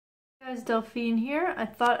Guys, Delphine here. I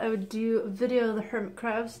thought I would do a video of the hermit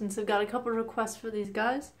crabs since I've got a couple requests for these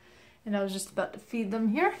guys and I was just about to feed them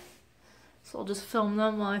here. So I'll just film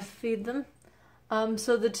them while I feed them.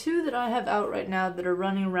 So the two that I have out right now that are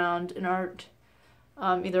running around and aren't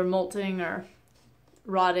either molting or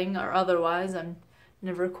rotting or otherwise, I'm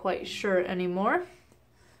never quite sure anymore.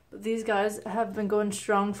 But these guys have been going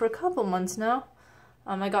strong for a couple months now.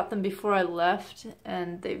 I got them before I left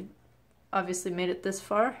and they've obviously made it this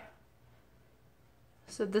far.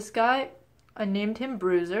 So this guy, I named him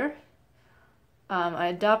Bruiser. I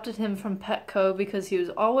adopted him from Petco because he was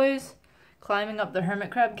always climbing up the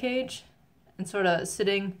hermit crab cage and sort of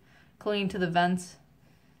sitting, clinging to the vents,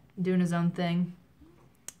 doing his own thing.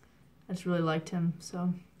 I just really liked him,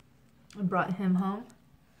 so I brought him home.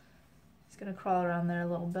 He's gonna crawl around there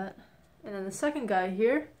a little bit. And then the second guy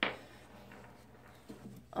here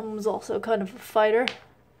was also kind of a fighter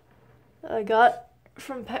that I got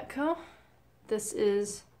from Petco. This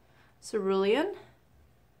is Cerulean.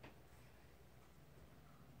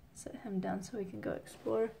 Set him down so he can go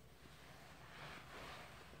explore.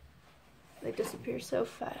 They disappear so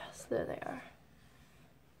fast. There they are.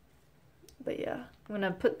 But yeah, I'm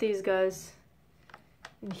gonna put these guys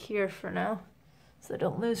in here for now so I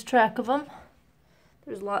don't lose track of them.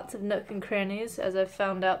 There's lots of nook and crannies, as I've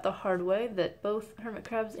found out the hard way, that both hermit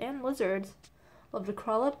crabs and lizards love to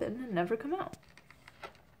crawl up in and never come out.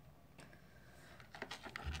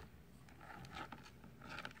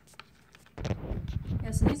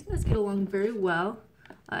 Yeah, so these guys get along very well.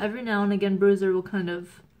 Every now and again, Bruiser will kind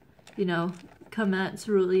of, you know, come at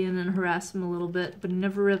Cerulean and harass him a little bit, but he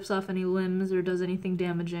never rips off any limbs or does anything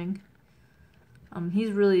damaging.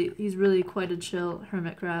 He's really quite a chill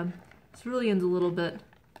hermit crab. Cerulean's a little bit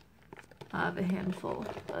of a handful,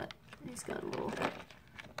 but he's got a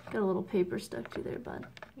little paper stuck to there, bud.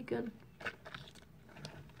 You good?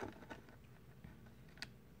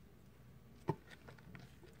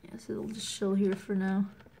 Yeah, so they'll just chill here for now.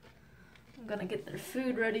 I'm gonna get their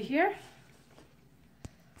food ready here.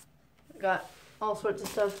 We got all sorts of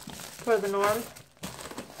stuff for the norm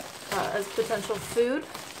as potential food.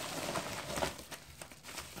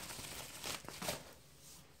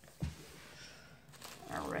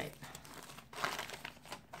 Alright.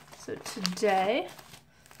 So today,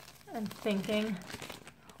 I'm thinking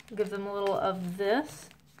I'll give them a little of this.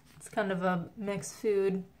 It's kind of a mixed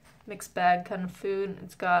bag kind of food.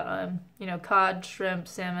 It's got, you know, cod, shrimp,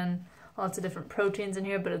 salmon, lots of different proteins in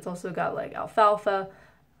here, but it's also got like alfalfa,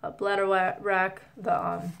 bladderwrack,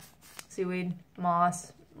 the seaweed,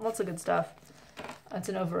 moss, lots of good stuff. It's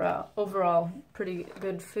an overall pretty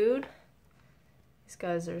good food. These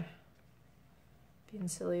guys are being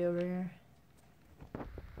silly over here.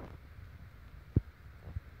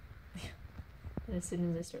 And as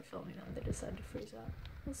soon as I start filming them, they decide to freeze out.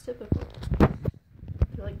 That's typical.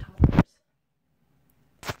 They're like toddlers.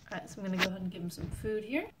 Alright, so I'm gonna go ahead and give them some food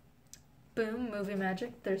here. Boom, movie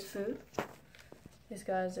magic, there's food. These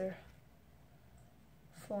guys are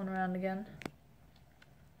fooling around again.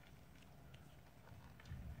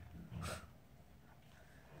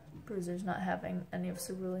 Bruiser's not having any of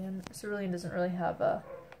Cerulean. Cerulean doesn't really have a,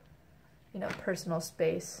 you know, personal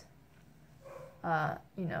space,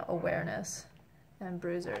 you know, awareness. And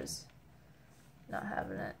Bruiser's not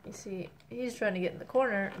having it. You see, he's trying to get in the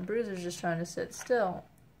corner, and Bruiser's just trying to sit still,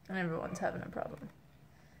 and everyone's having a problem.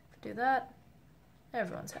 If I do that,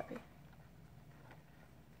 everyone's happy.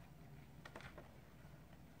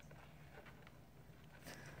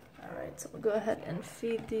 Alright, so we'll go ahead and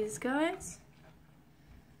feed these guys.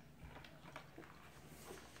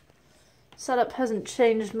 Setup hasn't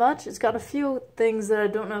changed much. It's got a few things that I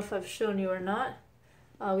don't know if I've shown you or not.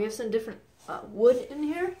 We have some different wood in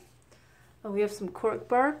here. We have some cork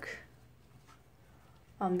bark.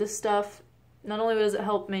 This stuff, not only does it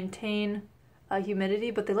help maintain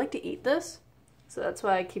humidity, but they like to eat this. So that's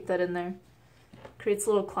why I keep that in there. Creates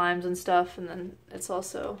little climbs and stuff, and then it's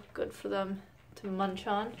also good for them to munch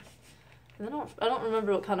on. And I don't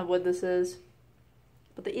remember what kind of wood this is,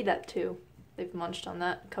 but they eat that too. They've munched on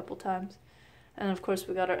that a couple times. And of course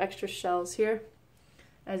we got our extra shells here.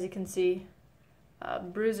 As you can see,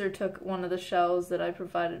 Bruiser took one of the shells that I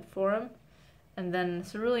provided for him, and then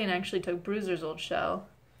Cerulean actually took Bruiser's old shell.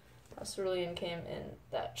 Cerulean came in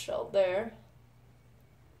that shell there.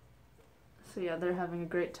 So yeah, they're having a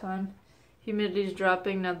great time. Humidity's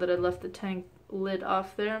dropping now that I left the tank lid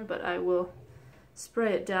off there, but I will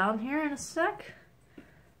spray it down here in a sec.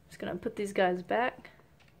 Just gonna put these guys back.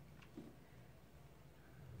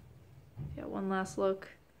 Yeah, one last look.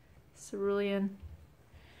 Cerulean.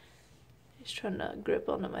 He's trying to grip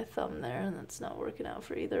onto my thumb there, and that's not working out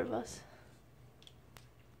for either of us.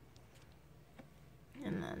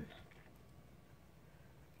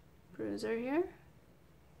 Bruiser here.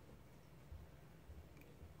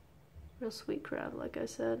 Real sweet crab, like I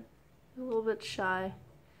said. A little bit shy,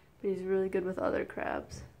 but he's really good with other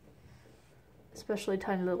crabs, especially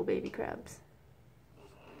tiny little baby crabs.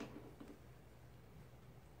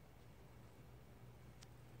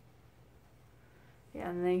 Yeah,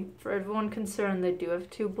 and they, for everyone concerned, they do have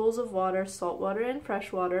 2 bowls of water, salt water and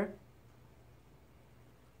fresh water.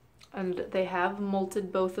 And they have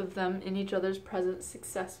molted both of them in each other's presence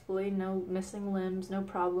successfully. No missing limbs, no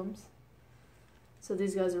problems. So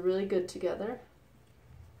these guys are really good together.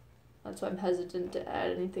 That's why I'm hesitant to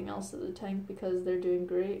add anything else to the tank, because they're doing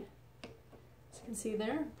great. As you can see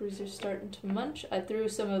there, Bruiser's starting to munch. I threw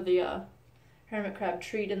some of the hermit crab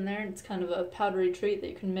treat in there. It's kind of a powdery treat that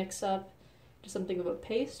you can mix up to something of a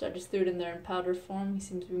paste. I just threw it in there in powder form. He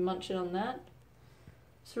seems to be munching on that.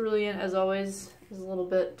 Cerulean, as always, is a little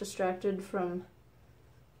bit distracted from,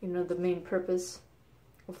 you know, the main purpose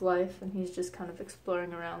of life, and he's just kind of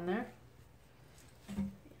exploring around there. Yeah,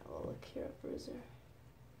 we'll look here at Bruiser.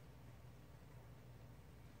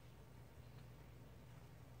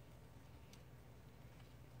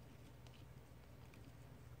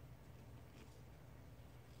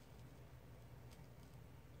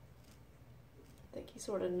 I think he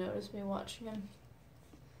sort of noticed me watching him.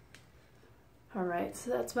 Alright,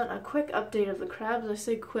 so that's been a quick update of the crabs. I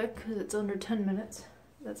say quick because it's under 10 minutes.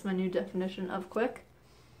 That's my new definition of quick.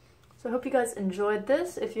 So I hope you guys enjoyed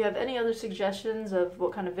this. If you have any other suggestions of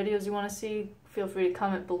what kind of videos you want to see, feel free to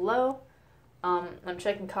comment below. I'm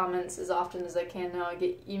checking comments as often as I can now. I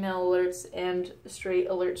get email alerts and straight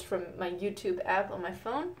alerts from my YouTube app on my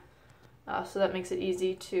phone. So that makes it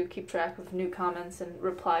easy to keep track of new comments and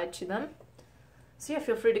reply to them. So yeah,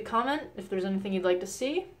 feel free to comment if there's anything you'd like to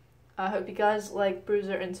see. I hope you guys like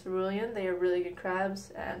Bruiser and Cerulean. They are really good crabs,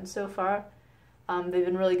 and so far they've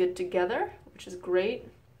been really good together, which is great.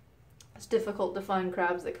 It's difficult to find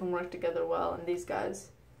crabs that can work together well, and these guys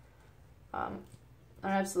are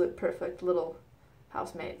absolute perfect little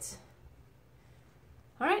housemates.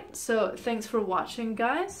 Alright, so thanks for watching,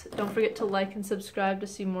 guys. Don't forget to like and subscribe to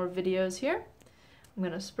see more videos here. I'm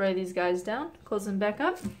going to spray these guys down, close them back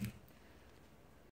up.